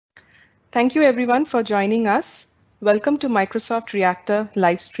Thank you everyone for joining us. Welcome to Microsoft Reactor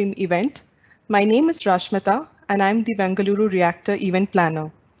livestream event. My name is Rashmita and I'm the Bengaluru Reactor event planner.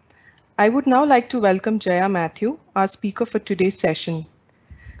 I would now like to welcome Jaya Mathew, our speaker for today's session.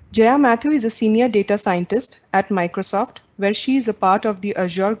 Jaya Mathew is a senior data scientist at Microsoft, where she is a part of the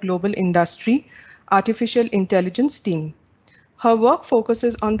Azure Global Industry Artificial Intelligence team. Her work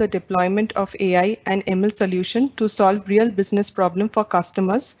focuses on the deployment of AI and ML solutions to solve real business problems for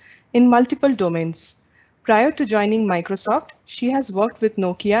customers in multiple domains. Prior to joining Microsoft, she has worked with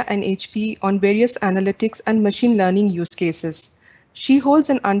Nokia and HP on various analytics and machine learning use cases. She holds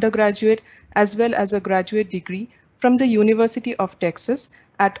an undergraduate as well as a graduate degree from the University of Texas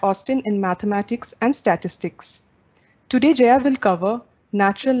at Austin in mathematics and statistics. Today, Jaya will cover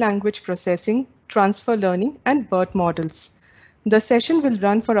natural language processing, transfer learning, and BERT models. The session will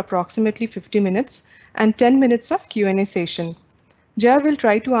run for approximately 50 minutes and 10 minutes of Q&A session. Jaya will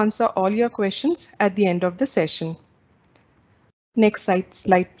try to answer all your questions at the end of the session. Next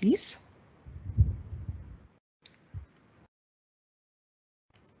slide, please.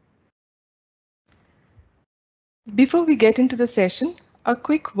 Before we get into the session, a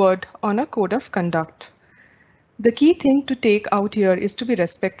quick word on a code of conduct. The key thing to take out here is to be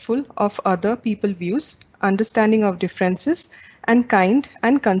respectful of other people's views, understanding of differences, and kind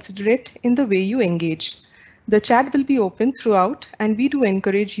and considerate in the way you engage. The chat will be open throughout, and we do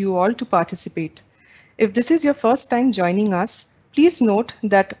encourage you all to participate. If this is your first time joining us, please note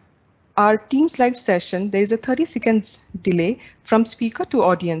that our Teams live session, there is a 30 seconds delay from speaker to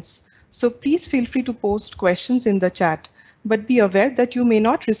audience. So please feel free to post questions in the chat, but be aware that you may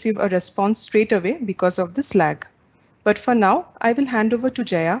not receive a response straight away because of this lag. But for now, I will hand over to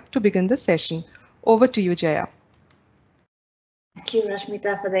Jaya to begin the session. Over to you, Jaya. Thank you,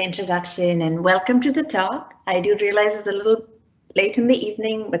 Rashmita, for the introduction and welcome to the talk. I do realize it's a little late in the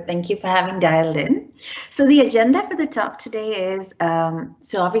evening, but thank you for having dialed in. So the agenda for the talk today is,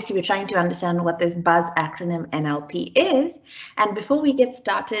 so obviously we're trying to understand what this BUZZ acronym NLP is. And before we get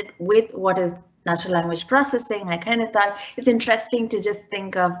started with what is natural language processing, I kind of thought it's interesting to just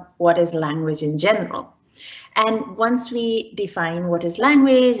think of what is language in general. And once we define what is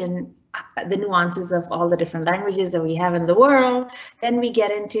language and the nuances of all the different languages that we have in the world, then we get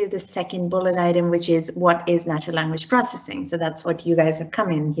into the second bullet item, which is what is natural language processing. So that's what you guys have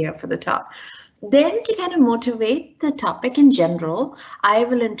come in here for the talk. Then to kind of motivate the topic in general, I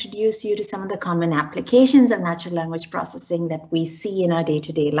will introduce you to some of the common applications of natural language processing that we see in our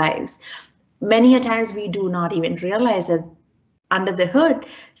day-to-day lives. Many a times we do not even realize that under the hood,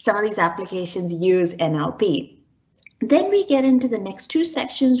 some of these applications use NLP. Then we get into the next two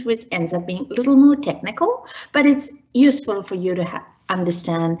sections, which ends up being a little more technical, but it's useful for you to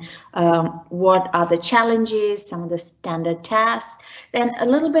understand what are the challenges, some of the standard tasks, then a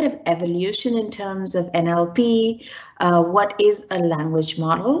little bit of evolution in terms of NLP, what is a language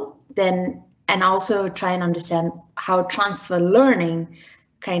model, then, and also try and understand how transfer learning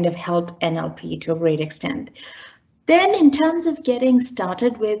kind of help NLP to a great extent. Then in terms of getting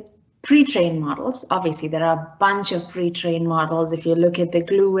started with pre-trained models, obviously there are a bunch of pre-trained models. If you look at the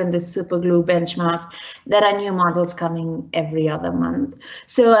glue and the super glue benchmarks, there are new models coming every other month.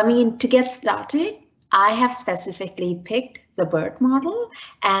 So I mean, to get started, I have specifically picked the BERT model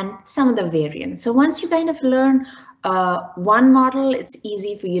and some of the variants. So once you kind of learn one model, it's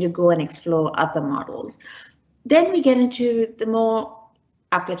easy for you to go and explore other models. Then we get into the more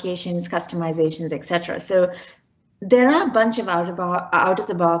applications, customizations, etc. So there are a bunch of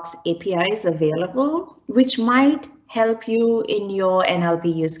out-of-the-box APIs available, which might help you in your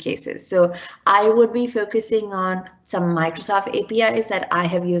NLP use cases. So I would be focusing on some Microsoft APIs that I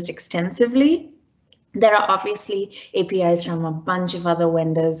have used extensively. There are obviously APIs from a bunch of other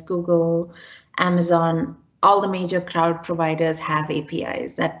vendors, Google, Amazon, all the major cloud providers have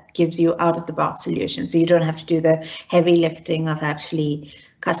APIs that gives you out-of-the-box solutions. So you don't have to do the heavy lifting of actually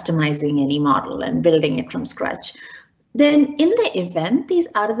customizing any model and building it from scratch. Then in the event these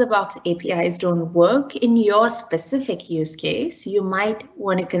out-of-the-box APIs don't work in your specific use case, you might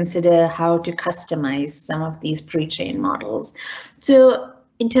want to consider how to customize some of these pre-trained models. So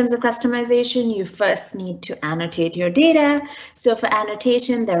in terms of customization, you first need to annotate your data. So for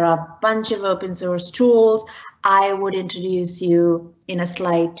annotation, there are a bunch of open source tools. I would introduce you in a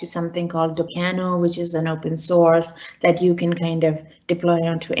slide to something called Docano, which is an open source that you can kind of deploy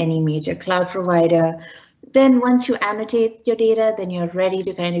onto any major cloud provider. Then once you annotate your data, then you're ready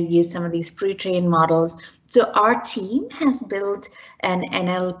to kind of use some of these pre-trained models. So our team has built an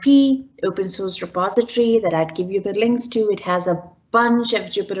NLP open source repository that I'd give you the links to. It has a bunch of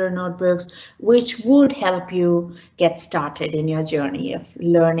Jupyter notebooks, which would help you get started in your journey of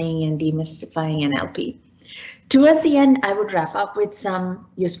learning and demystifying NLP. Towards the end, I would wrap up with some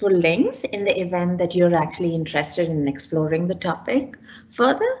useful links in the event that you're actually interested in exploring the topic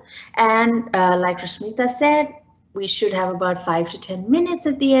further. And like Rashmita said, we should have about 5 to 10 minutes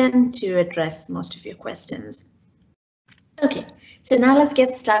at the end to address most of your questions. Okay, so now let's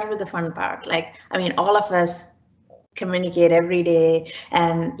get started with the fun part. Like, I mean, all of us communicate every day,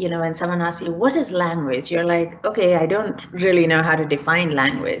 and you know, when someone asks you what is language, you're like, okay, I don't really know how to define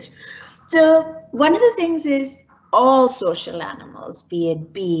language. So one of the things is all social animals, be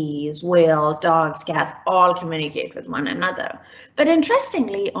it bees, whales, dogs, cats, all communicate with one another. But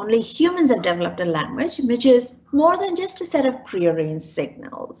interestingly, only humans have developed a language which is more than just a set of prearranged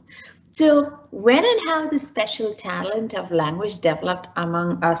signals. So when and how this special talent of language developed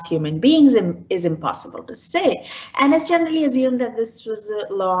among us human beings is impossible to say, and it's generally assumed that this was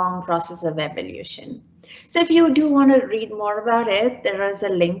a long process of evolution. So if you do want to read more about it, there is a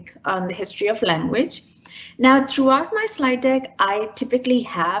link on the history of language. Now, throughout my slide deck, I typically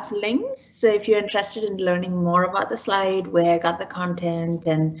have links. So if you're interested in learning more about the slide, where I got the content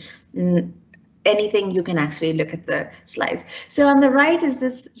and anything, you can actually look at the slides. So on the right is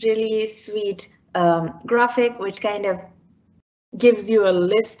this really sweet graphic, which kind of gives you a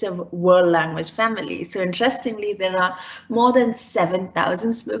list of world language families. So interestingly, there are more than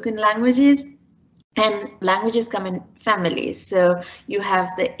 7,000 spoken languages. And languages come in families. So you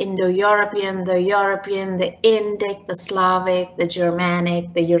have the Indo-European, the European, the Indic, the Slavic, the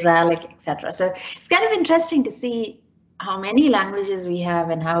Germanic, the Uralic, etc. So it's kind of interesting to see how many languages we have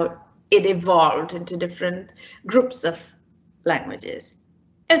and how it evolved into different groups of languages.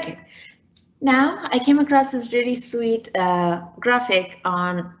 Okay, now I came across this really sweet graphic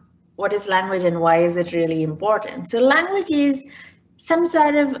on what is language and why is it really important. So language is some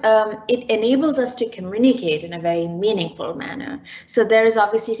sort of, it enables us to communicate in a very meaningful manner. So there is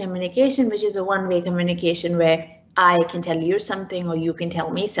obviously communication, which is a one-way communication where I can tell you something or you can tell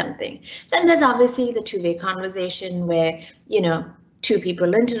me something. Then there's obviously the two-way conversation where, you know, two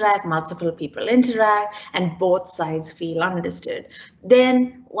people interact, multiple people interact, and both sides feel understood.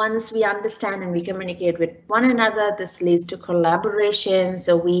 Then once we understand and we communicate with one another, this leads to collaboration.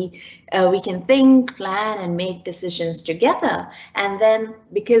 So we can think, plan, and make decisions together. And then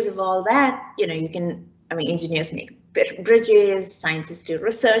because of all that, you know, you can, I mean, engineers make bridges, scientists do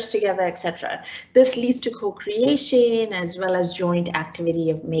research together, etc. This leads to co-creation as well as joint activity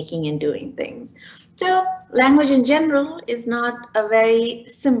of making and doing things. So language in general is not a very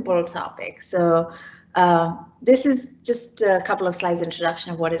simple topic. So this is just a couple of slides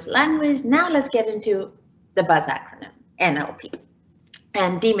introduction of what is language. Now let's get into the buzz acronym, NLP,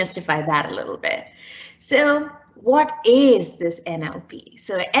 and demystify that a little bit. So what is this NLP?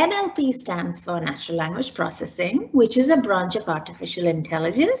 So NLP stands for Natural Language Processing, which is a branch of artificial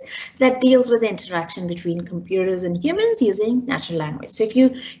intelligence that deals with the interaction between computers and humans using natural language. So if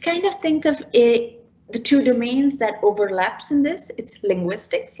you kind of think of the two domains that overlaps in this, it's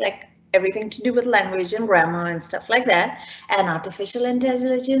linguistics, like everything to do with language and grammar and stuff like that, and artificial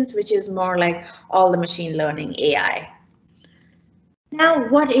intelligence, which is more like all the machine learning AI. Now,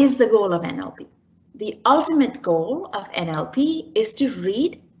 what is the goal of NLP? The ultimate goal of NLP is to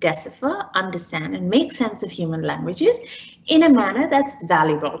read, decipher, understand, and make sense of human languages in a manner that's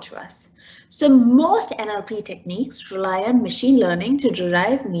valuable to us. So most NLP techniques rely on machine learning to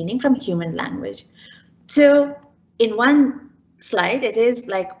derive meaning from human language. So in one slide, it is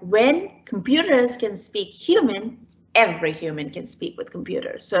like when computers can speak human, every human can speak with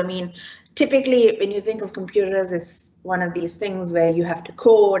computers. So I mean, typically when you think of computers, it's one of these things where you have to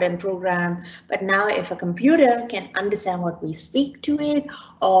code and program. But now if a computer can understand what we speak to it,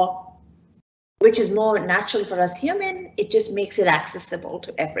 or which is more natural for us human, it just makes it accessible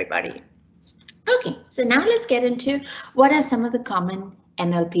to everybody. Okay, so now let's get into what are some of the common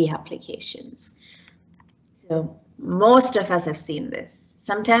NLP applications. So most of us have seen this.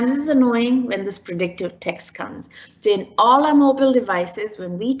 Sometimes it's annoying when this predictive text comes. So in all our mobile devices,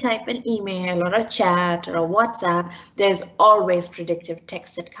 when we type an email or a chat or a WhatsApp, there's always predictive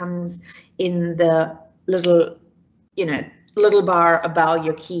text that comes in the little, little bar above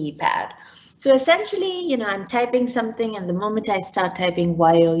your keypad. So essentially, I'm typing something, and the moment I start typing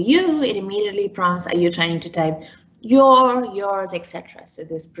YOU, it immediately prompts, are you trying to type yours, etc. So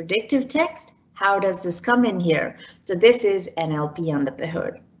this predictive text, how does this come in here? So this is NLP under the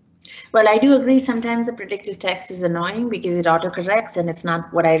hood. Well, I do agree sometimes the predictive text is annoying because it autocorrects and it's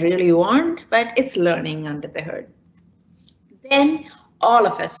not what I really want, but it's learning under the hood. Then all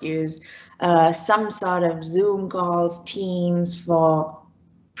of us use some sort of Zoom calls, Teams for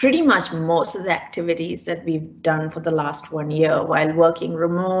pretty much most of the activities that we've done for the last 1 year while working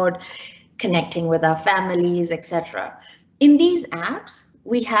remote, connecting with our families, etc. In these apps,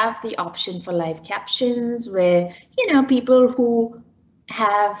 we have the option for live captions where, people who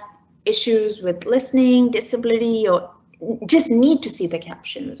have issues with listening, disability, or just need to see the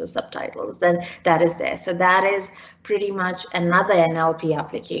captions or subtitles, then that is there. So that is pretty much another NLP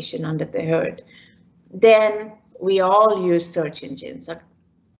application under the hood. Then we all use search engines,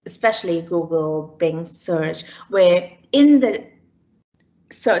 especially Google, Bing search, where in the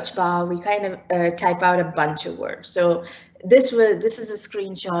search bar we kind of type out a bunch of words. So this is a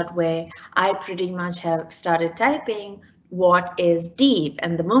screenshot where I pretty much have started typing what is deep,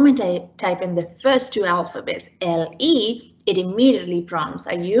 and the moment I type in the first two alphabets, LE, it immediately prompts,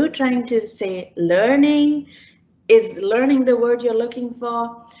 are you trying to say learning? Is learning the word you're looking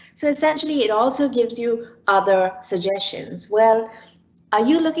for? So essentially it also gives you other suggestions. Well, are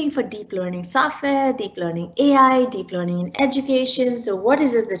you looking for deep learning software, deep learning AI, deep learning in education? So what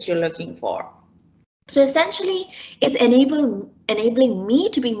is it that you're looking for? So essentially, it's enabling me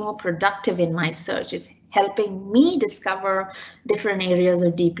to be more productive in my search. It's helping me discover different areas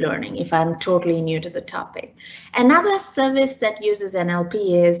of deep learning if I'm totally new to the topic. Another service that uses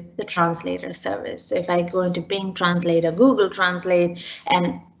NLP is the translator service. So if I go into Bing Translate or Google Translate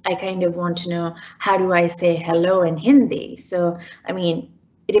and I kind of want to know, how do I say hello in Hindi? So, I mean,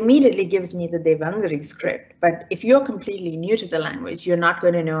 it immediately gives me the Devangari script. But if you're completely new to the language, you're not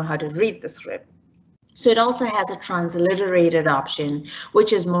going to know how to read the script. So it also has a transliterated option,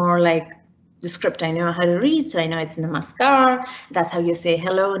 which is more like the script I know how to read. So I know it's namaskar. That's how you say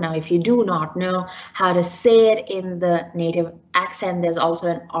hello. Now, if you do not know how to say it in the native accent, there's also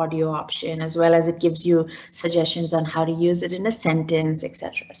an audio option, as well as it gives you suggestions on how to use it in a sentence,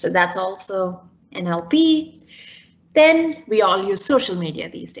 etc. So that's also NLP. Then we all use social media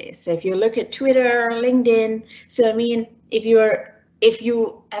these days. So if you look at Twitter, LinkedIn, so I mean, if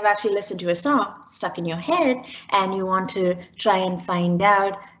you have actually listened to a song stuck in your head and you want to try and find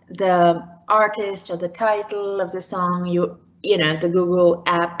out the artist or the title of the song, the Google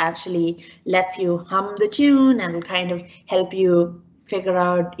app actually lets you hum the tune and will kind of help you figure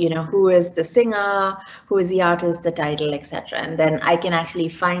out, who is the singer, who is the artist, the title, etc. And then I can actually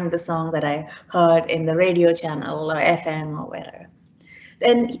find the song that I heard in the radio channel or FM or wherever.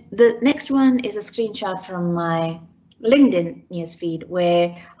 Then the next one is a screenshot from my LinkedIn newsfeed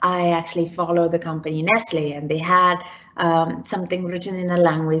where I actually follow the company Nestle, and they had something written in a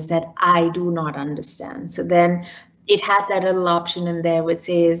language that I do not understand. So then it had that little option in there which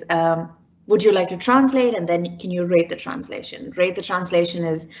says, would you like to translate? And then can you rate the translation? Rate the translation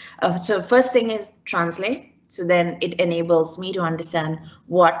is, so first thing is translate. So then it enables me to understand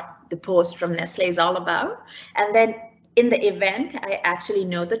what the post from Nestle is all about. And then in the event, I actually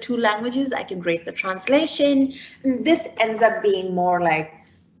know the two languages, I can rate the translation. This ends up being more like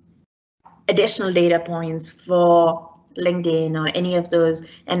additional data points for LinkedIn or any of those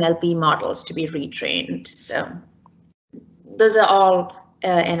NLP models to be retrained. So those are all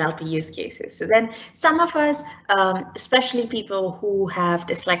NLP use cases. So then some of us, especially people who have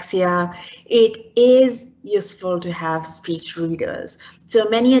dyslexia, it is useful to have speech readers. So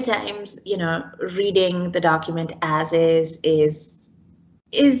many a times, reading the document as is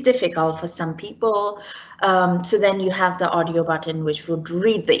difficult for some people. So then you have the audio button, which would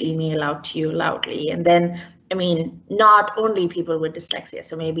read the email out to you loudly. And then, I mean, not only people with dyslexia.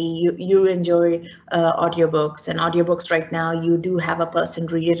 So maybe you enjoy audiobooks, and audiobooks right now, you do have a person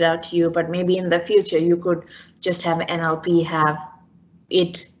read it out to you, but maybe in the future you could just have NLP have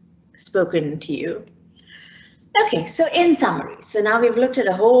it spoken to you. Okay, so in summary, so now we've looked at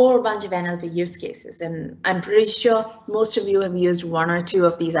a whole bunch of NLP use cases, and I'm pretty sure most of you have used one or two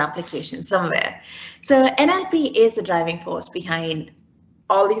of these applications somewhere. So NLP is the driving force behind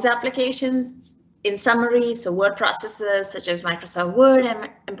all these applications. In summary, so word processors such as Microsoft Word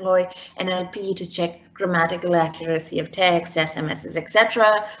employ NLP to check grammatical accuracy of text, SMSs,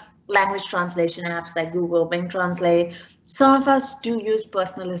 etc. Language translation apps like Google, Bing Translate. Some of us do use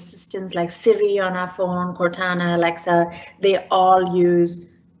personal assistants like Siri on our phone, Cortana, Alexa. They all use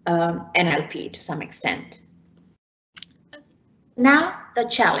NLP to some extent. Now the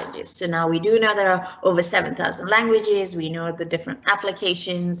challenges. So now we do know there are over 7,000 languages. We know the different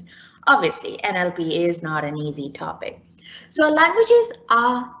applications. Obviously, NLP is not an easy topic. So languages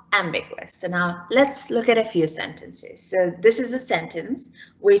are ambiguous. So now let's look at a few sentences. So this is a sentence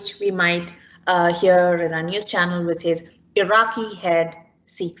which we might hear in our news channel, which says Iraqi head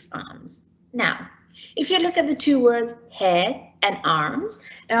seeks arms. Now, if you look at the two words head and arms,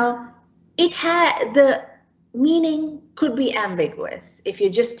 now it had the meaning could be ambiguous if you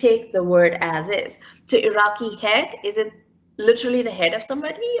just take the word as is. So Iraqi head, is it literally the head of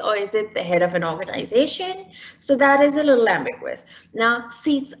somebody or is it the head of an organization? So that is a little ambiguous. Now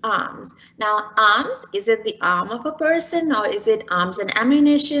seats arms. Now arms, is it the arm of a person or is it arms and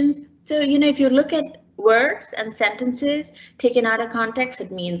ammunitions? So, you know, if you look at words and sentences taken out of context,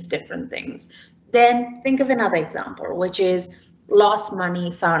 it means different things. Then think of another example, which is lost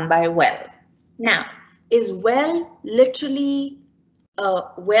money found by well. Now, is well literally a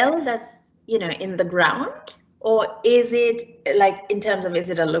well that's, you know, in the ground? Or is it like in terms of, is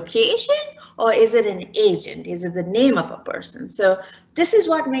it a location or is it an agent? Is it the name of a person? So this is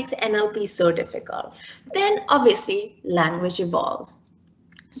what makes NLP so difficult. Then obviously language evolves.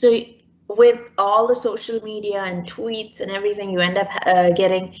 So with all the social media and tweets and everything, you end up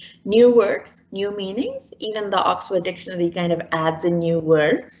getting new words, new meanings. Even the Oxford Dictionary kind of adds in new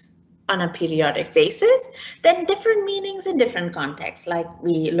words on a periodic basis. Then different meanings in different contexts, like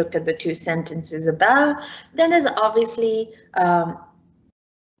we looked at the two sentences above. Then there's obviously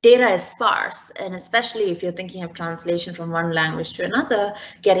data is sparse, and especially if you're thinking of translation from one language to another,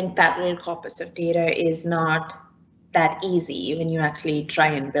 getting parallel corpus of data is not that easy when you actually try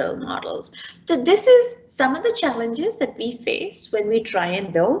and build models. So this is some of the challenges that we face when we try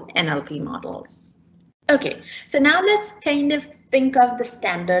and build NLP models. Okay, so now let's kind of think of the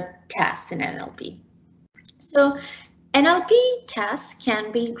standard tasks in NLP. So NLP tasks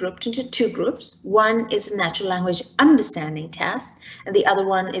can be grouped into two groups. One is a natural language understanding task, and the other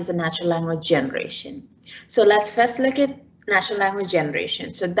one is a natural language generation. So let's first look at natural language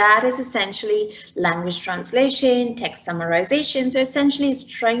generation. So that is essentially language translation, text summarization. So essentially it's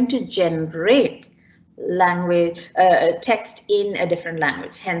trying to generate language text in a different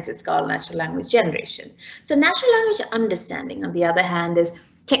language, hence it's called natural language generation. So natural language understanding, on the other hand, is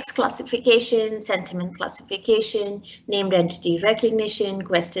text classification, sentiment classification, named entity recognition,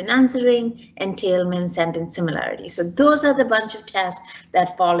 question answering, entailment, sentence similarity. So those are the bunch of tasks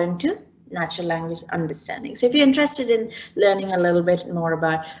that fall into natural language understanding. So if you're interested in learning a little bit more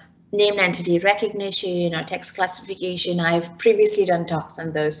about named entity recognition or text classification, I've previously done talks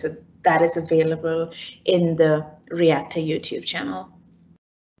on those, so that is available in the Reactor YouTube channel.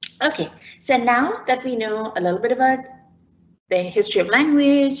 Okay, so now that we know a little bit about the history of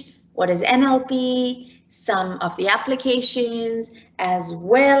language, what is NLP, some of the applications, as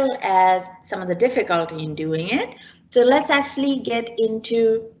well as some of the difficulty in doing it. So let's actually get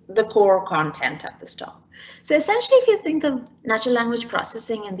into the core content of this talk. So essentially, if you think of natural language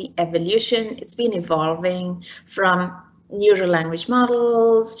processing and the evolution, it's been evolving from neural language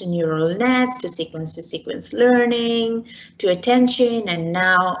models to neural nets to sequence learning to attention, and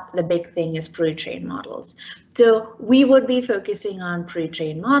now the big thing is pre-trained models. So we would be focusing on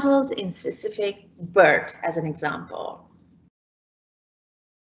pre-trained models, in specific BERT as an example.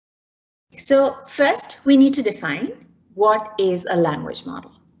 So first we need to define what is a language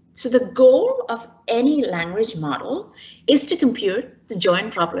model. So the goal of any language model is to compute the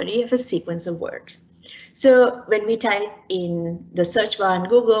joint probability of a sequence of words. So when we type in the search bar in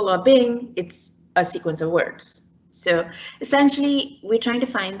Google or Bing, it's a sequence of words. So essentially, we're trying to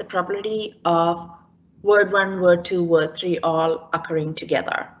find the probability of word 1, word 2, word 3 all occurring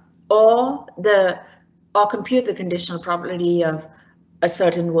together, or compute the conditional probability of a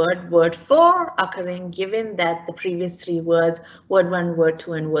certain word, word 4, occurring given that the previous 3 words, word 1, word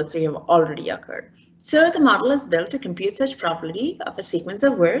 2, and word 3 have already occurred. So the model is built to compute such probability of a sequence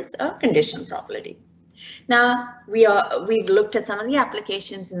of words, or conditional probability. Now we've looked at some of the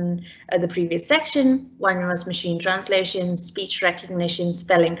applications in the previous section. One was machine translation, speech recognition,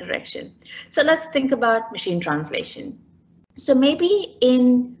 spelling correction. So let's think about machine translation. So maybe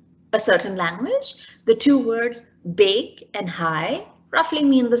in a certain language, the two words big and high roughly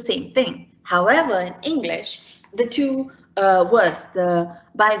mean the same thing. However, in English, the two words, the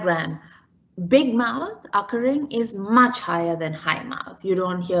bigram, big mouth occurring is much higher than high mouth. You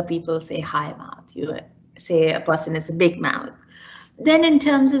don't hear people say high mouth. You say a person is a big mouth. Then in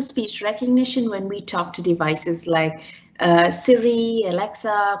terms of speech recognition, when we talk to devices like Siri,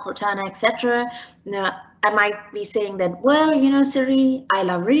 Alexa, Cortana, etc., I might be saying that, well, you know, Siri, I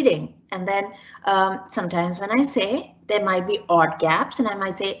love reading. And then sometimes when I say, there might be odd gaps and I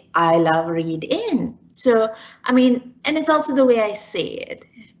might say, I love read in. So, I mean, and it's also the way I say it.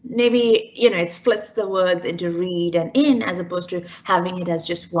 Maybe, you know, it splits the words into read and in as opposed to having it as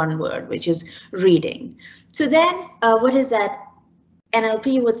just one word, which is reading. So then what is that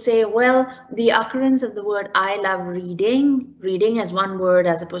NLP would say, well, the occurrence of the word I love reading as one word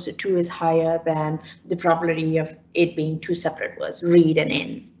as opposed to two is higher than the probability of it being two separate words, read and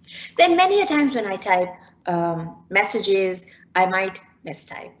in. Then many a times when I type messages, I might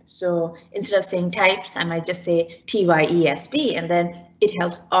mistype. So instead of saying types, I might just say TYESP, and then it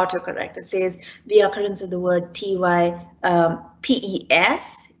helps autocorrect. It says the occurrence of the word PES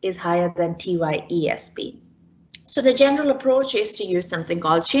is higher than TYESP. So the general approach is to use something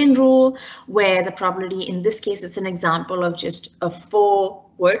called chain rule, where the probability, in this case, it's an example of just a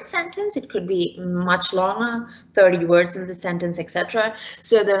 4-word sentence. It could be much longer, 30 words in the sentence, etc.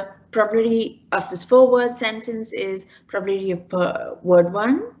 So the probability of this 4-word sentence is probability of word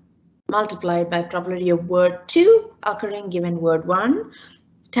 1 multiplied by probability of word 2 occurring given word 1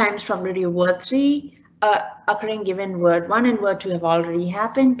 times probability of word 3 occurring given word 1 and word 2 have already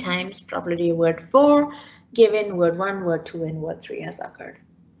happened times probability of word 4 given word 1, word 2, and word 3 has occurred.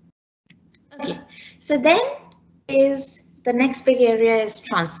 Okay, so then is the next big area is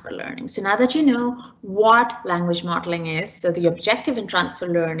transfer learning. So now that you know what language modeling is, so the objective in transfer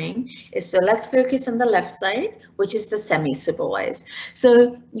learning is, so let's focus on the left side, which is the semi-supervised.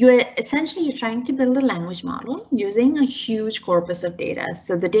 So you're trying to build a language model using a huge corpus of data.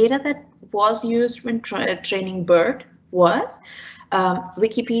 So the data that was used when training BERT was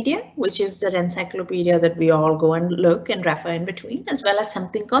Wikipedia, which is that encyclopedia that we all go and look and refer in between, as well as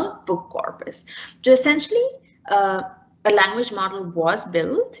something called book corpus. So essentially, a language model was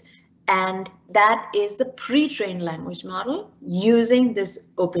built, and that is the pre-trained language model using this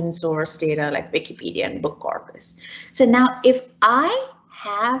open source data like Wikipedia and book corpus. So now if I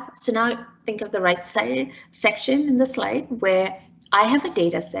have, so now think of the right side section in the slide where I have a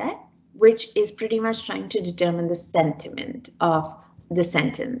data set which is pretty much trying to determine the sentiment of the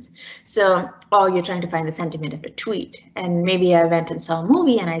sentence. So, or you're trying to find the sentiment of a tweet, and maybe I went and saw a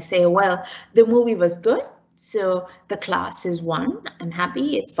movie and I say, well, the movie was good, so the class is 1, I'm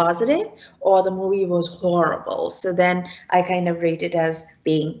happy, it's positive, or the movie was horrible, so then I kind of rate it as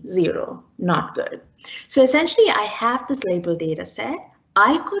being 0, not good. So essentially I have this label data set.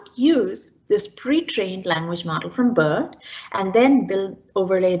 I could use this pre-trained language model from BERT and then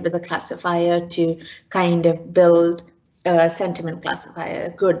overlay it with a classifier to kind of build a sentiment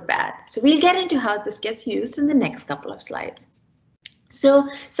classifier, good, bad. So we'll get into how this gets used in the next couple of slides. So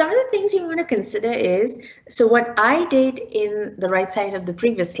some of the things you want to consider is, so what I did in the right side of the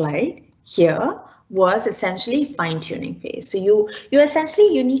previous slide here was essentially fine-tuning phase. So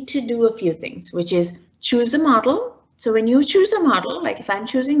you need to do a few things, which is choose a model. So when you choose a model, like if I'm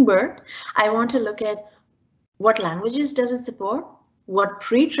choosing BERT, I want to look at what languages does it support, what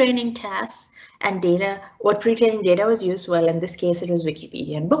pre-training tasks and data, what pre-training data was used. Well, in this case, it was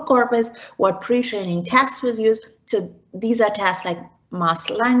Wikipedia and book corpus, what pre-training tasks was used. So these are tasks like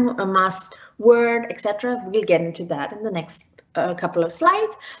mass word, etc. We'll get into that in the next couple of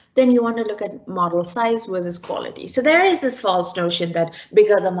slides. Then you want to look at model size versus quality. So there is this false notion that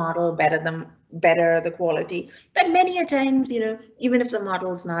bigger the model, better the quality. But many a times, you know, even if the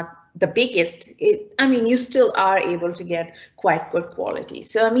model is not the biggest, you still are able to get quite good quality.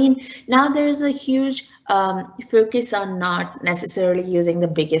 So, now there's a huge focus on not necessarily using the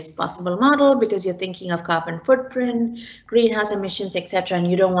biggest possible model because you're thinking of carbon footprint, greenhouse emissions, etc.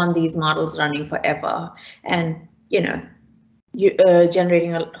 And you don't want these models running forever and,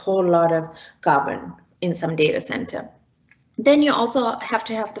 generating a whole lot of carbon in some data center. Then you also have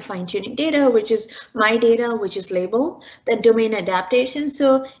to have the fine-tuning data, which is my data, which is labeled, the domain adaptation.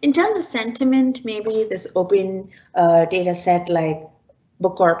 So in terms of sentiment, maybe this open data set like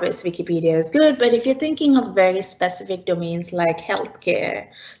book corpus, Wikipedia is good, but if you're thinking of very specific domains like healthcare,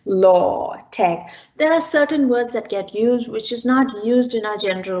 law, tech, there are certain words that get used, which is not used in our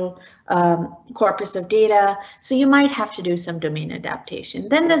general corpus of data. So you might have to do some domain adaptation.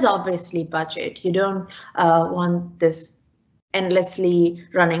 Then there's obviously budget. You don't want this endlessly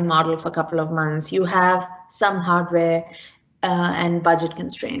running model for a couple of months. You have some hardware and budget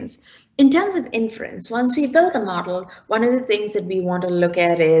constraints. In terms of inference, once we build the model, one of the things that we want to look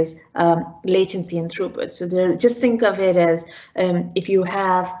at is latency and throughput. So just think of it as if you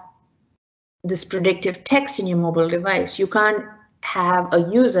have this predictive text in your mobile device, you can't have a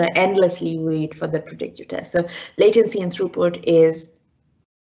user endlessly wait for the predictive text. So latency and throughput is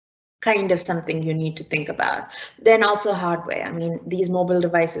kind of something you need to think about. Then also hardware. These mobile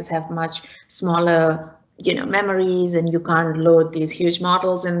devices have much smaller memories, and you can't load these huge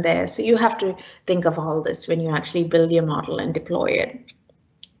models in there. So you have to think of all this when you actually build your model and deploy it.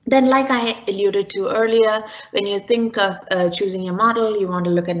 Then, like I alluded to earlier, when you think of choosing your model, you want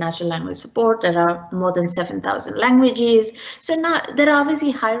to look at natural language support. There are more than 7,000 languages. So now there are obviously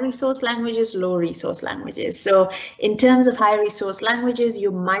high resource languages, low resource languages. So in terms of high resource languages,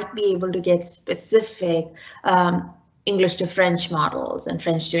 you might be able to get specific English to French models and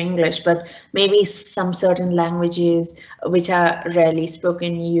French to English, but maybe some certain languages which are rarely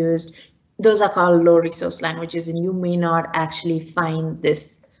spoken, used, those are called low resource languages, and you may not actually find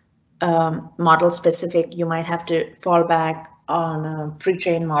this model specific. You might have to fall back on a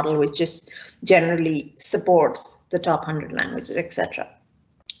pre-trained model which just generally supports the top 100 languages, etc.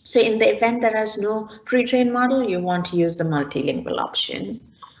 So in the event there is no pre-trained model, you want to use the multilingual option.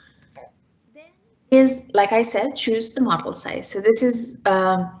 Then is, like I said, choose the model size. So this is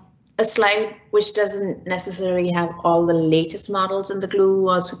a slide which doesn't necessarily have all the latest models in the Glue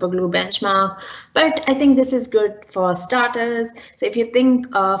or Superglue benchmark, but I think this is good for starters. So if you think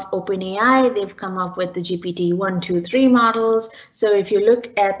of OpenAI, they've come up with the GPT 1, 2, 3 models. So if you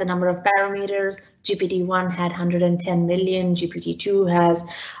look at the number of parameters, GPT-1 had 110 million, GPT-2 has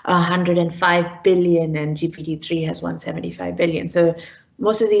 105 billion, and GPT-3 has 175 billion. So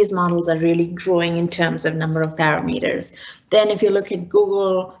most of these models are really growing in terms of number of parameters. Then if you look at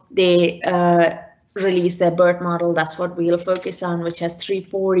Google, they release their BERT model. That's what we'll focus on, which has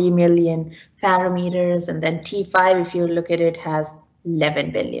 340 million parameters. And then T5, if you look at it, has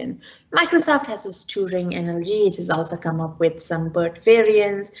 11 billion. Microsoft has this Turing NLG. It has also come up with some BERT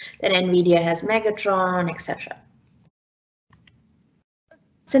variants. Then NVIDIA has Megatron, etc.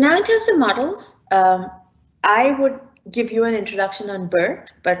 So now in terms of models, I would give you an introduction on BERT,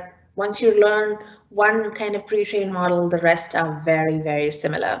 but once you learn one kind of pre-trained model, the rest are very, very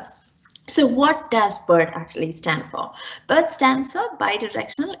similar. So what does BERT actually stand for? BERT stands for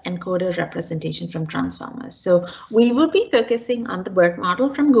Bidirectional Encoder Representation from Transformers. So we will be focusing on the BERT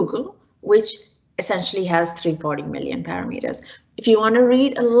model from Google, which essentially has 340 million parameters. If you want to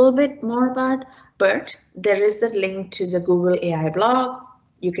read a little bit more about BERT, there is the link to the Google AI blog.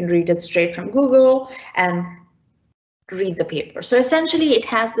 You can read it straight from Google and read the paper. So essentially it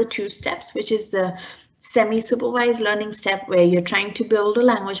has the two steps, which is the semi-supervised learning step where you're trying to build a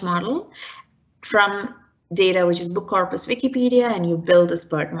language model from data which is book corpus Wikipedia, and you build this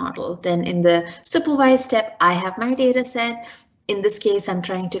BERT model. Then in the supervised step, I have my data set. In this case, I'm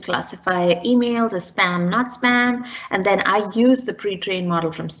trying to classify emails as spam, not spam. And then I use the pre-trained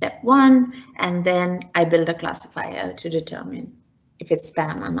model from step 1, and then I build a classifier to determine if it's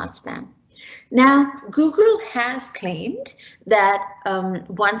spam or not spam. Now, Google has claimed that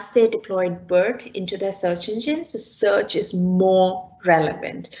once they deployed BERT into their search engines, the search is more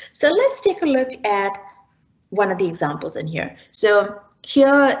relevant. So let's take a look at one of the examples in here. So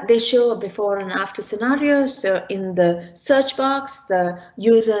here they show a before and after scenario. So in the search box, the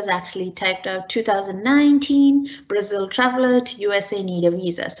users actually typed out 2019 Brazil traveler to USA need a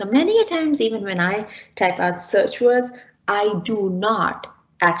visa. So many a times, even when I type out search words, I do not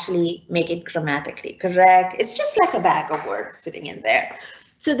actually make it grammatically correct. It's just like a bag of words sitting in there.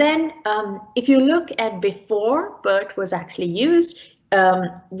 So then if you look at before BERT was actually used,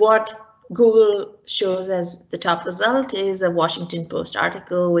 what Google shows as the top result is a Washington Post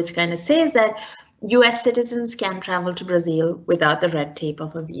article, which kind of says that US citizens can travel to Brazil without the red tape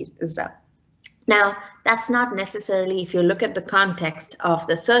of a visa. Now, that's not necessarily, if you look at the context of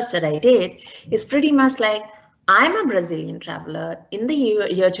the search that I did, is pretty much like, I'm a Brazilian traveler in the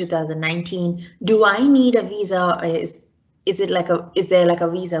year 2019. Do I need a visa? Or is there like a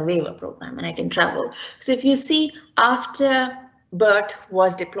visa waiver program and I can travel? So if you see, after BERT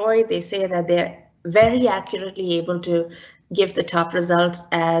was deployed, they say that they're very accurately able to give the top result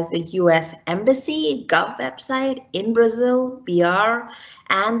as the US Embassy Gov website in Brazil, BR,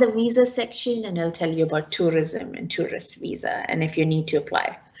 and the visa section, and it'll tell you about tourism and tourist visa and if you need to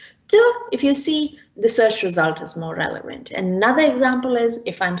apply. So if you see, the search result is more relevant. Another example is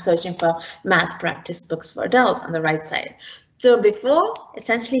if I'm searching for math practice books for adults on the right side. So before,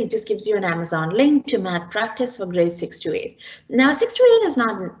 essentially, it just gives you an Amazon link to math practice for grades 6 to 8. Now, 6 to 8 is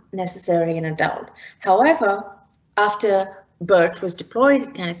not necessarily an adult. However, after BERT was deployed,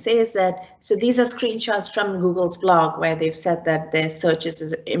 it kind of says that, so these are screenshots from Google's blog where they've said that their searches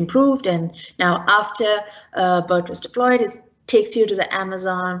is improved. And now after BERT was deployed, it takes you to the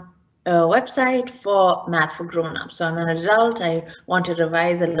Amazon website for math for grown-ups. So I'm an adult, I want to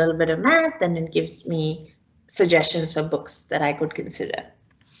revise a little bit of math, and it gives me suggestions for books that I could consider.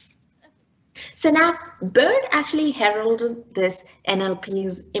 So now BERT actually heralded this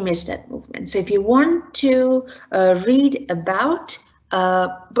NLP's ImageNet movement. So if you want to read about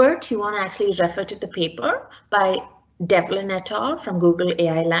BERT, you want to actually refer to the paper by Devlin et al. From Google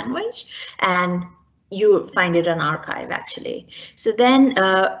AI language, and you find it on archive actually. So then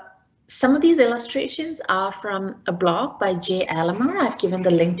some of these illustrations are from a blog by Jay Alamar. I've given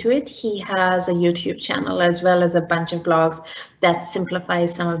the link to it. He has a YouTube channel as well as a bunch of blogs that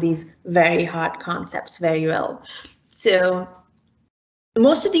simplifies some of these very hard concepts very well. So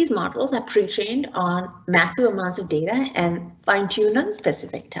most of these models are pre-trained on massive amounts of data and fine-tuned on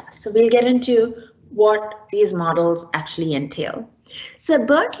specific tasks. So we'll get into what these models actually entail. So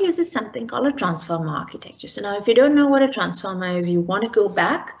BERT uses something called a transformer architecture. So now if you don't know what a transformer is, you want to go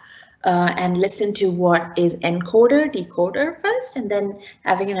back and listen to what is encoder, decoder first, and then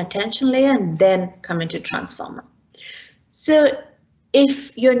having an attention layer, and then come into transformer. So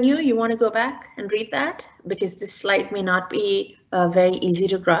if you're new, you want to go back and read that because this slide may not be very easy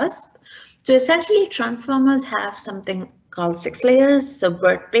to grasp. So essentially transformers have something called 6 layers. So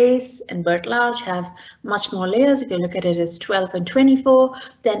BERT base and BERT large have much more layers. If you look at it as 12 and 24,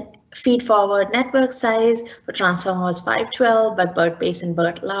 then feed forward network size for transformer was 512, but BERT base and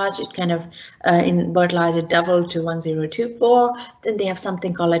BERT large, it kind of in BERT large it doubled to 1024. Then they have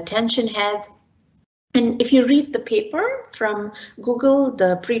something called attention heads. And if you read the paper from Google,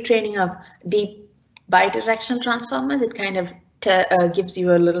 the pre-training of deep bidirectional transformers, it kind of gives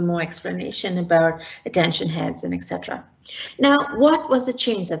you a little more explanation about attention heads and etc. Now, what was the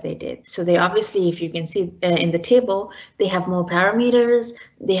change that they did? So they obviously, if you can see in the table, they have more parameters,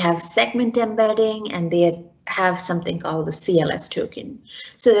 they have segment embedding, and they have something called the CLS token.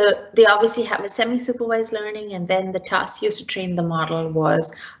 So they obviously have a semi-supervised learning, and then the task used to train the model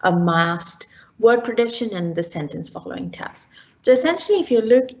was a masked word prediction and the sentence following task. So essentially, if you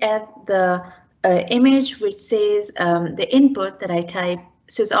look at the image which says the input that I type,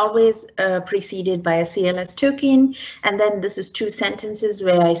 so it's always preceded by a CLS token, and then this is 2 sentences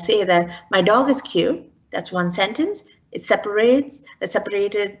where I say that my dog is cute. That's one sentence. It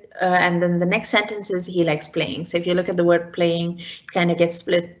separated, and then the next sentence is he likes playing. So if you look at the word playing, it kind of gets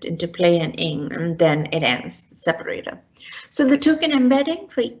split into play and ing, and then it ends, separator. So the token embedding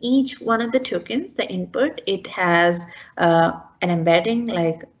for each one of the tokens, the input, it has an embedding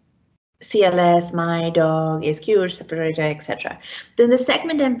like CLS, my dog is cute, separator, etc. Then the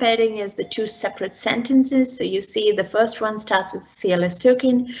segment embedding is the 2 separate sentences. So you see the first one starts with CLS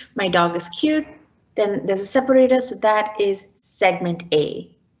token, my dog is cute. Then there's a separator, so that is segment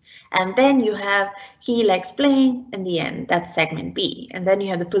A. And then you have he likes playing in the end, that's segment B. And then you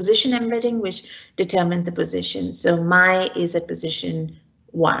have the position embedding, which determines the position. So my is at position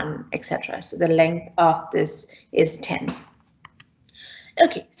 1, etc. So the length of this is 10.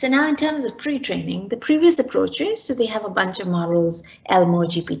 Okay, so now in terms of pre-training, the previous approaches, so they have a bunch of models, Elmo,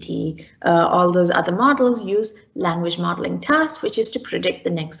 GPT, all those other models use language modeling tasks, which is to predict the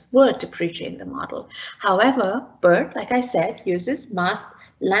next word to pre-train the model. However, BERT, like I said, uses masked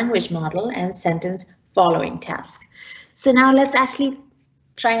language model and sentence following task. So now let's actually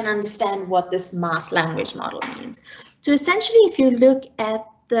try and understand what this masked language model means. So essentially, if you look at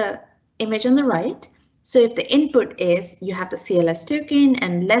the image on the right, so if the input is you have the CLS token,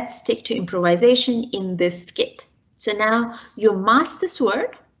 and let's stick to improvisation in this skit. So now you mask this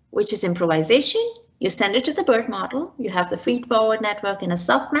word, which is improvisation. You send it to the BERT model. You have the feed forward network and a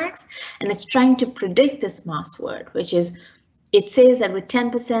softmax, and it's trying to predict this masked word, which is it says that with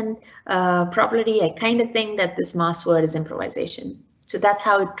 10% probability, I kind of think that this masked word is improvisation. So that's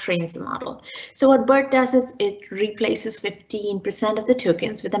how it trains the model. So what BERT does is it replaces 15% of the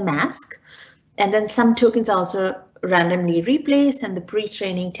tokens with a mask. And then some tokens also randomly replace, and the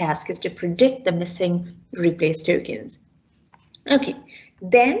pre-training task is to predict the missing replaced tokens. Okay,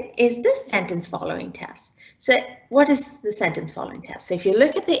 then is the sentence following task. So what is the sentence following task? So if you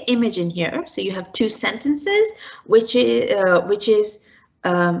look at the image in here, so you have 2 sentences, which is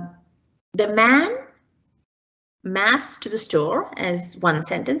the man masked to the store as one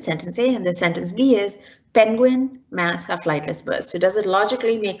sentence, sentence A, and the sentence B is penguin masks are flightless birds. So does it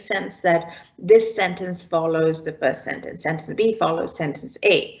logically make sense that this sentence follows the first sentence? Sentence B follows sentence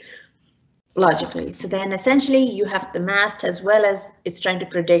A logically. So then essentially you have the masked as well as it's trying to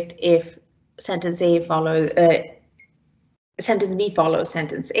predict if sentence A follows sentence B follows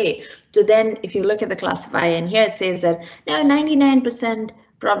sentence A. So then if you look at the classifier in here, it says that now 99%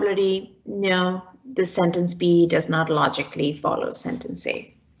 probability, no, the sentence B does not logically follow sentence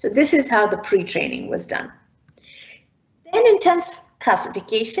A. So this is how the pre-training was done. Then in terms of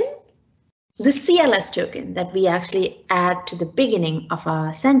classification, the CLS token that we actually add to the beginning of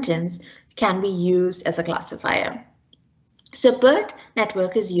our sentence can be used as a classifier. So BERT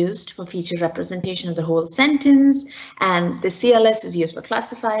network is used for feature representation of the whole sentence, and the CLS is used for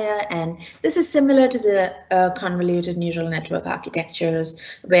classifier, and this is similar to the convoluted neural network architectures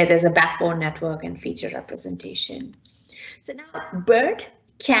where there's a backbone network and feature representation. So now BERT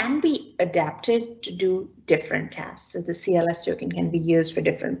can be adapted to do different tasks. So the CLS token can be used for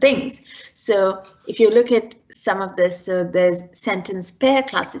different things. So if you look at some of this, so there's sentence pair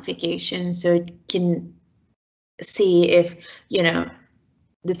classification, so it can see if, you know,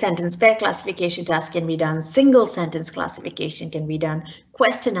 the sentence pair classification task can be done, single sentence classification can be done,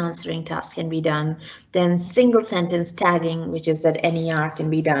 question answering task can be done, then single sentence tagging, which is that NER, can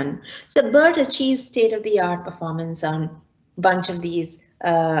be done. So BERT achieves state-of-the-art performance on a bunch of these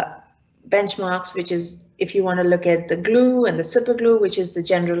benchmarks, which is, if you want to look at the glue and the super glue, which is the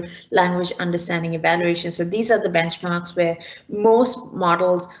general language understanding evaluation. So these are the benchmarks where most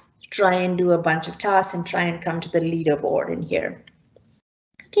models try and do a bunch of tasks and try and come to the leaderboard in here.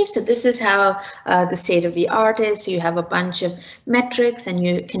 Okay, so this is how the state of the art is. So you have a bunch of metrics, and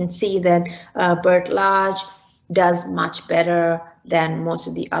you can see that BERT Large does much better than most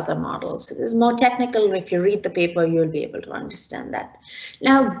of the other models. So this is more technical. If you read the paper, you'll be able to understand that.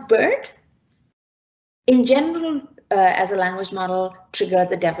 Now, BERT, in general, as a language model, triggered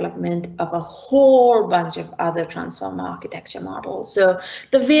the development of a whole bunch of other transformer architecture models. So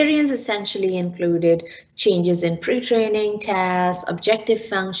the variants essentially included changes in pre-training tasks, objective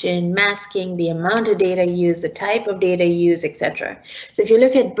function, masking, the amount of data used, the type of data used, etc. So if you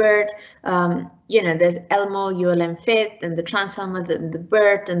look at BERT, you know, there's Elmo, ULM Fit, and the transformer, the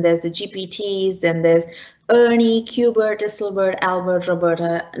BERT, and there's the GPTs, and there's Ernie, QBERT, Isselbert, Albert,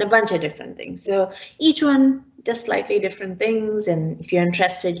 Roberta, and a bunch of different things. So each one does slightly different things, and if you're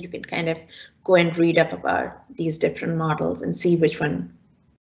interested, you can kind of go and read up about these different models and see which one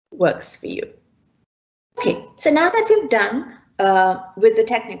works for you. Okay, so now that we've done with the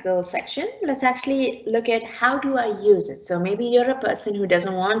technical section, let's actually look at how do I use it. So maybe you're a person who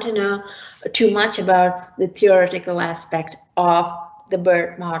doesn't want to know too much about the theoretical aspect of the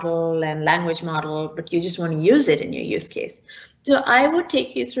BERT model and language model, but you just want to use it in your use case. So I would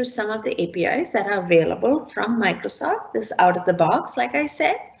take you through some of the APIs that are available from Microsoft. This is out of the box, like I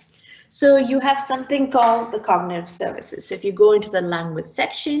said. So you have something called the cognitive services. So if you go into the language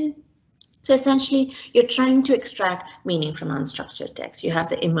section, so essentially, you're trying to extract meaning from unstructured text. You have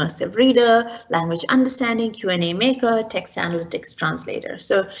the immersive reader, language understanding, Q&A maker, text analytics, translator.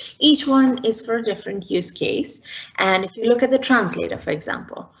 So each one is for a different use case. And if you look at the translator, for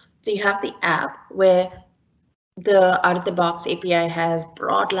example, so you have the app where the out-of-the-box API has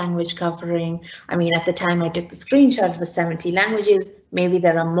broad language covering. I mean, at the time I took the screenshot, it was 70 languages. Maybe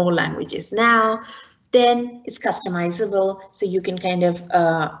there are more languages now. Then it's customizable, so you can kind of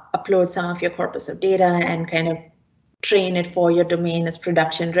upload some of your corpus of data and kind of train it for your domain. It's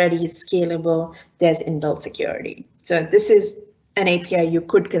production ready, it's scalable, there's inbuilt security. So this is an API you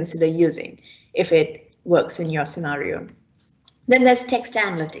could consider using if it works in your scenario. Then there's text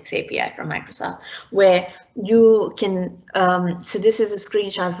analytics API from Microsoft, where you can, so this is a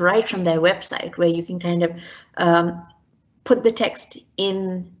screenshot right from their website, where you can kind of put the text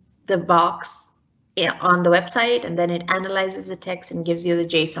in the box on the website, and then it analyzes the text and gives you the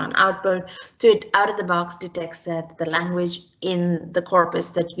JSON output. So it out of the box detects that the language in the corpus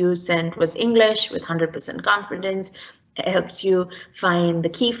that you sent was English with 100% confidence. It helps you find the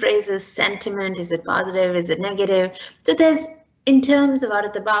key phrases, sentiment, is it positive, is it negative? So there's, in terms of out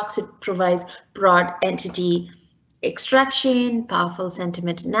of the box, it provides broad entity extraction, powerful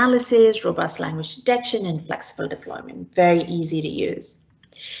sentiment analysis, robust language detection, and flexible deployment. Very easy to use.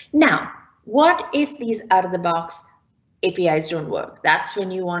 Now, what if these out-of-the-box APIs don't work? That's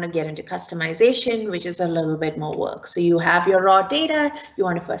when you want to get into customization, which is a little bit more work. So you have your raw data, you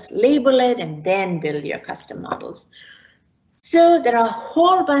want to first label it and then build your custom models. So there are a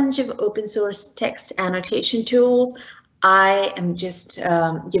whole bunch of open source text annotation tools. I am just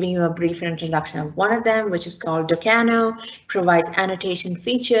giving you a brief introduction of one of them, which is called Docano. It provides annotation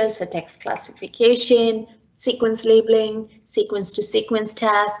features for text classification, sequence labeling, sequence to sequence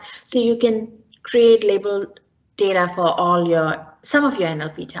tasks. So you can create labeled data for all your, some of your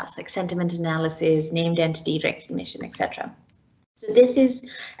NLP tasks like sentiment analysis, named entity recognition, etc. So this is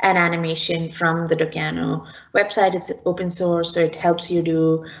an animation from the Docano website. It's open source, so it helps you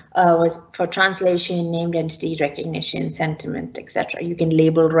do for translation, named entity recognition, sentiment, etc. You can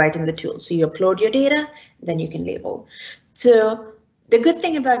label right in the tool. So you upload your data, then you can label. So the good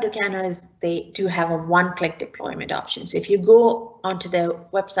thing about Docano is they do have a one-click deployment option. So if you go onto their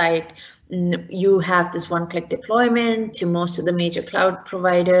website, you have this one-click deployment to most of the major cloud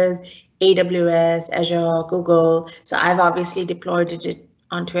providers. AWS, Azure, Google. So I've obviously deployed it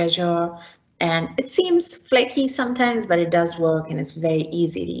onto Azure, and it seems flaky sometimes, but it does work and it's very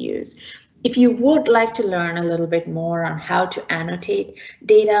easy to use. If you would like to learn a little bit more on how to annotate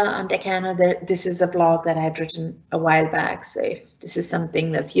data on Decano, this is a blog that I had written a while back. So if this is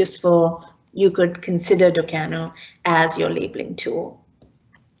something that's useful, you could consider Decano as your labeling tool.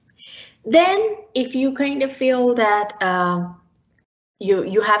 Then if you kind of feel that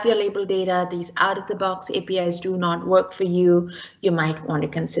you have your label data, these out-of-the-box APIs do not work for you, you might want to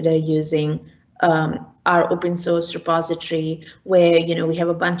consider using our open source repository, where we have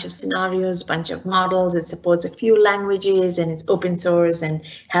a bunch of scenarios, a bunch of models. It supports a few languages and it's open source and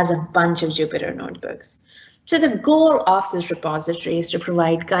has a bunch of Jupyter notebooks. So the goal of this repository is to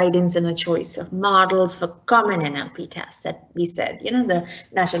provide guidance and a choice of models for common NLP tasks that we said, the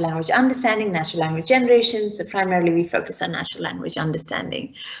natural language understanding, natural language generation. So primarily we focus on natural language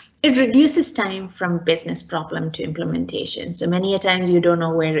understanding. It reduces time from business problem to implementation. So many a times you don't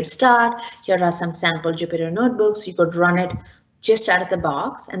know where to start. Here are some sample Jupyter notebooks. You could run it just out of the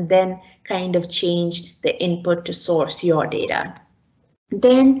box and then kind of change the input to source your data.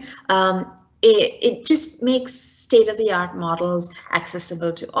 Then it just makes state-of-the-art models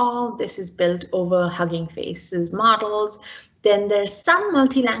accessible to all. This is built over Hugging Face's models. Then there's some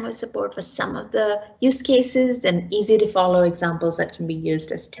multi-language support for some of the use cases, then easy to follow examples that can be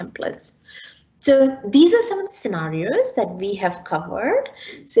used as templates. So these are some of the scenarios that we have covered.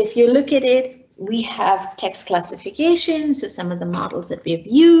 So if you look at it, we have text classification. So some of the models that we've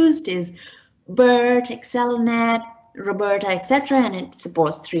used is BERT, ExcelNet, Roberta, etc., and it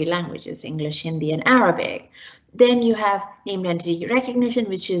supports 3 languages, English, Hindi, and Arabic. Then you have named entity recognition,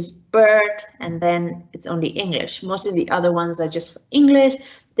 which is BERT, and then it's only English. Most of the other ones are just for English.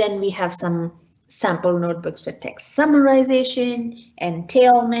 Then we have some sample notebooks for text summarization,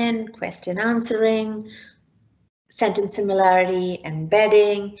 entailment, question answering, sentence similarity,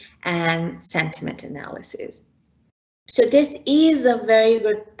 embedding, and sentiment analysis. So this is a very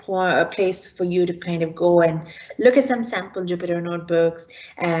good place for you to kind of go and look at some sample Jupyter notebooks.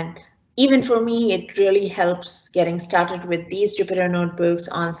 And even for me, it really helps getting started with these Jupyter notebooks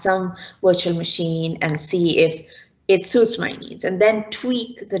on some virtual machine and see if it suits my needs, and then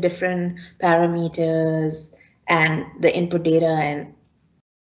tweak the different parameters and the input data and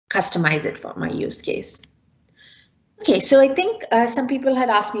customize it for my use case. Okay, so I think some people had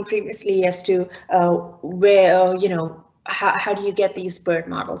asked me previously as to where, how do you get these BERT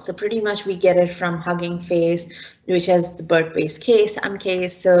models? So pretty much we get it from Hugging Face, which has the BERT-based case,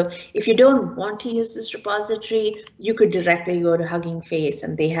 uncase. So if you don't want to use this repository, you could directly go to Hugging Face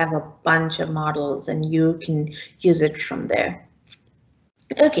and they have a bunch of models and you can use it from there.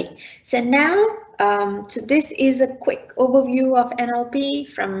 Okay, so now, so this is a quick overview of NLP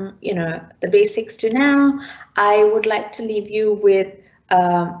from, the basics to now. I would like to leave you with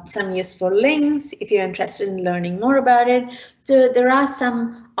some useful links if you're interested in learning more about it. So there are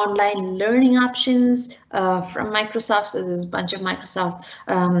some online learning options from Microsoft. So there's a bunch of Microsoft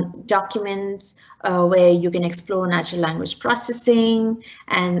documents where you can explore natural language processing,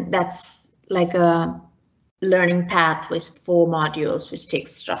 and that's like a learning path with 4 modules, which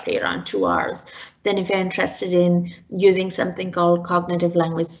takes roughly around 2 hours. Then if you're interested in using something called cognitive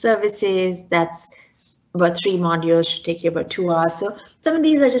language services, that's about 3 modules, should take you about 2 hours. So some of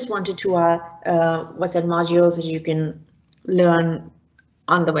these are just 1 to 2 hour modules that you can learn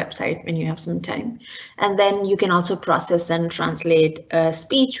on the website when you have some time. And then you can also process and translate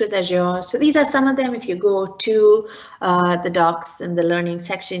speech with Azure. So these are some of them. If you go to the docs and the learning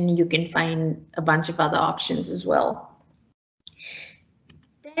section, you can find a bunch of other options as well.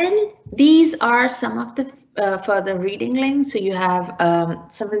 Then these are some of the further reading links. So you have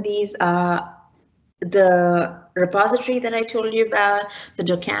some of these are the repository that I told you about, the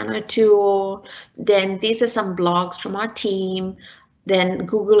Decano tool. Then these are some blogs from our team. Then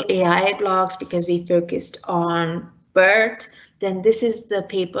Google AI blogs, because we focused on BERT. Then this is the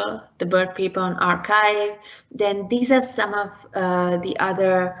paper, the BERT paper on archive. Then these are some of the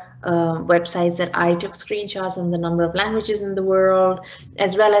other websites that I took screenshots on the number of languages in the world,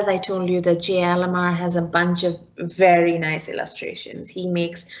 as well as I told you that Jay Alamar has a bunch of very nice illustrations. He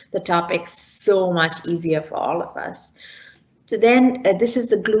makes the topics so much easier for all of us. So then this is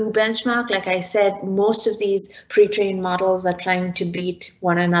the glue benchmark. Like I said, most of these pre-trained models are trying to beat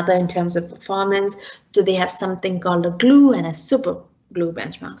one another in terms of performance. So they have something called a glue and a super glue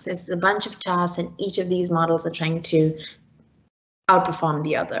benchmark. So it's a bunch of tasks and each of these models are trying to outperform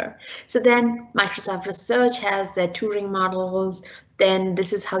the other. So then Microsoft Research has their Turing models. Then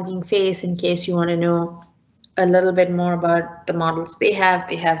this is Hugging Face in case you want to know a little bit more about the models they have.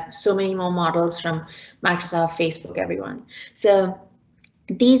 They have so many more models from Microsoft, Facebook, everyone. So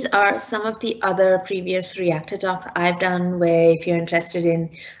these are some of the other previous Reactor talks I've done, where if you're interested in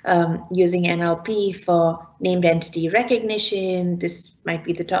using NLP for named entity recognition, this might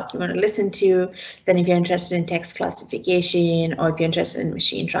be the talk you want to listen to. Then if you're interested in text classification, or if you're interested in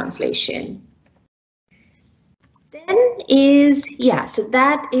machine translation. So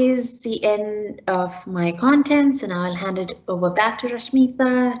that is the end of my contents, and I'll hand it over back to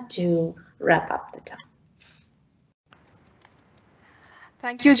Rashmita to wrap up the talk.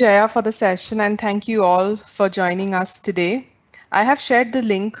 Thank you, Jaya, for the session, and thank you all for joining us today. I have shared the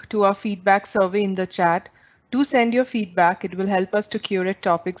link to our feedback survey in the chat. Do send your feedback. It will help us to curate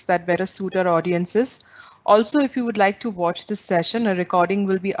topics that better suit our audiences. Also, if you would like to watch this session, a recording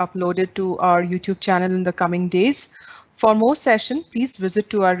will be uploaded to our YouTube channel in the coming days. For more session, please visit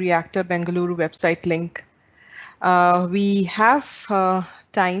to our Reactor Bengaluru website link. We have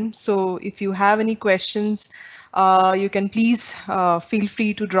time, so if you have any questions, you can please feel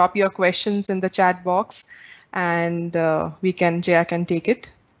free to drop your questions in the chat box, and Jaya can take it.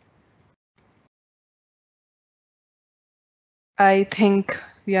 I think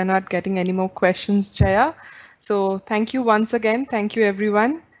we are not getting any more questions, Jaya. So thank you once again. Thank you,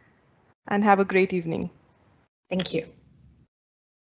 everyone, and have a great evening. Thank you.